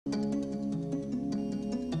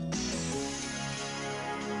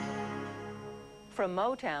from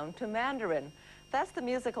Motown to Mandarin. That's the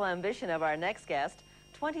musical ambition of our next guest,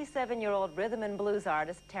 27-year-old rhythm and blues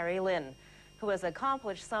artist Terry Lin, who has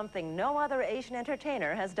accomplished something no other Asian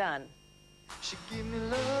entertainer has done. She give me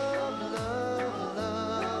love, love,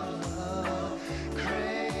 love, love,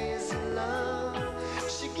 crazy love.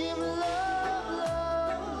 She give me love,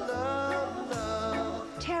 love, love,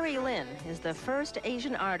 love. Terry Lin is the first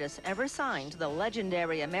Asian artist ever signed to the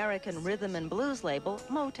legendary American rhythm and blues label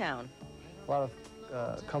Motown. A lot of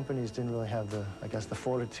companies didn't really have the, I guess, the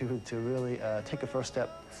fortitude to really take a first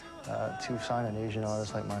step to sign an Asian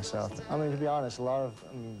artist like myself. I mean, to be honest, a lot of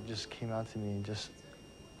them just came out to me and just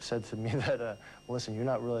said to me that, listen, you're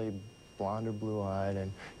not really blonde or blue-eyed,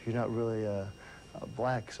 and you're not really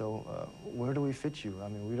black, so where do we fit you? I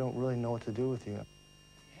mean, we don't really know what to do with you.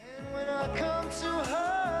 And when I come to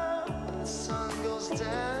her, the sun goes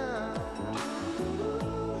down.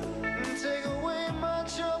 Take away my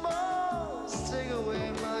troubles, take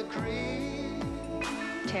away my grief.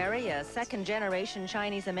 Terry, a second-generation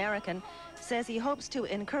Chinese-American, says he hopes to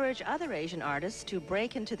encourage other Asian artists to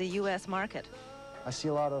break into the U.S. market. I see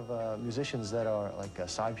a lot of musicians that are like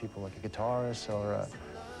side people, like a guitarist or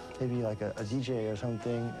maybe like a DJ or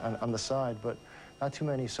something on the side, but not too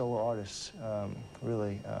many solo artists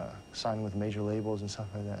really sign with major labels and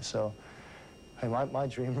stuff like that. So hey, my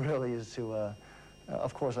dream really is to,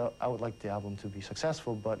 of course, I would like the album to be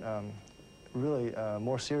successful, but really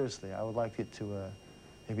more seriously, I would like it to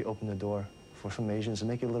maybe open the door for some Asians and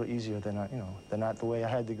make it a little easier than not the way I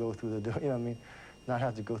had to go through the door. You know what I mean? Not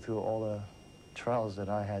have to go through all the trials that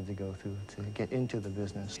I had to go through to get into the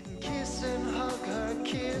business. Kiss and hug her,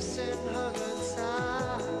 kiss and hug her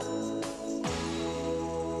tight.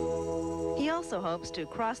 He also hopes to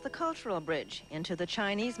cross the cultural bridge into the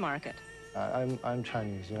Chinese market. I'm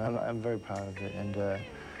Chinese, you know, I'm very proud of it, and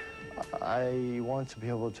I want to be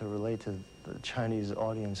able to relate to the Chinese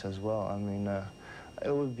audience as well. I mean,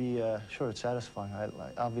 it would be, sure, it's satisfying.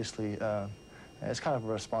 Obviously, it's kind of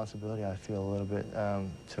a responsibility, I feel, a little bit,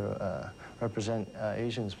 to represent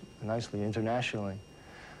Asians nicely internationally.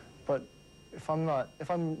 But if I'm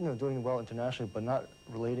doing well internationally, but not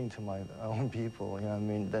relating to my own people, you know what I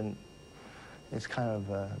mean, then it's kind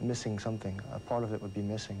of missing something. A part of it would be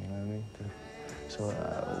missing, you know what I mean? So it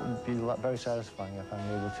would be very satisfying if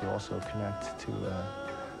I'm able to also connect to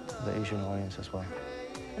the Asian audience as well.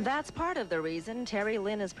 That's part of the reason Terry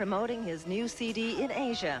Lin is promoting his new CD in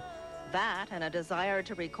Asia. That and a desire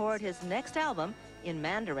to record his next album in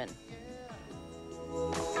Mandarin.